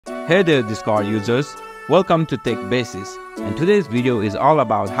Hey there Discord users, welcome to Tech Basics, and today's video is all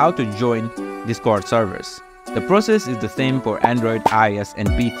about how to join Discord servers. The process is the same for Android, iOS and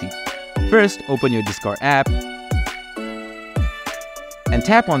PC. First, open your Discord app and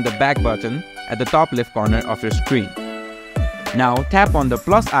tap on the back button at the top left corner of your screen. Now tap on the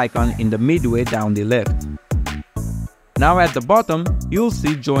plus icon in the midway down the left. Now at the bottom, you'll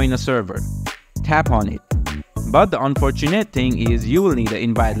see join a server. Tap on it. But the unfortunate thing is you will need an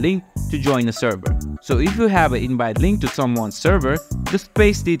invite link to join a server. So if you have an invite link to someone's server, just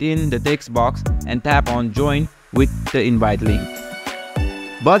paste it in the text box and tap on join with the invite link.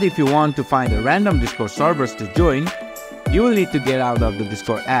 But if you want to find a random Discord servers to join, you will need to get out of the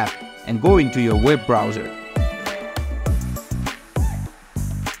Discord app and go into your web browser.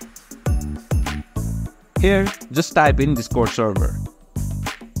 Here, just type in Discord server.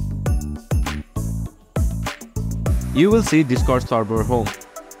 You will see Discord server home.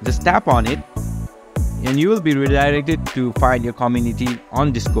 Just tap on it and you will be redirected to find your community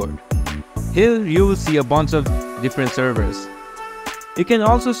on Discord. Here you will see a bunch of different servers. You can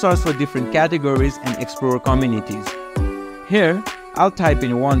also search for different categories and explore communities. Here, I'll type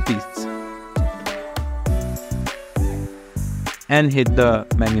in One Piece and hit the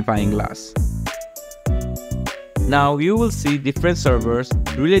magnifying glass. Now you will see different servers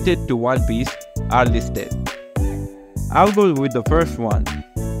related to One Piece are listed. I'll go with the first one.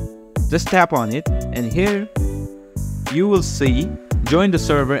 Just tap on it and here you will see join the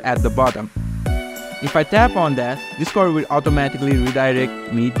server at the bottom. If I tap on that, Discord will automatically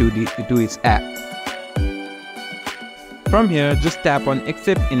redirect me to its app. From here, just tap on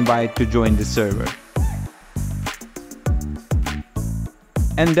accept invite to join the server.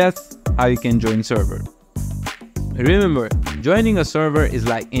 And that's how you can join server. Remember, joining a server is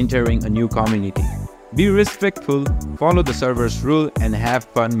like entering a new community. Be respectful, follow the server's rule and have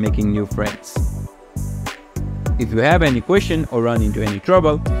fun making new friends. If you have any question or run into any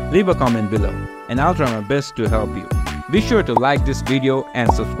trouble, leave a comment below and I'll try my best to help you. Be sure to like this video and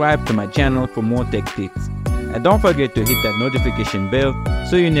subscribe to my channel for more tech tips. And don't forget to hit that notification bell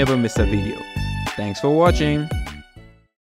so you never miss a video. Thanks for watching.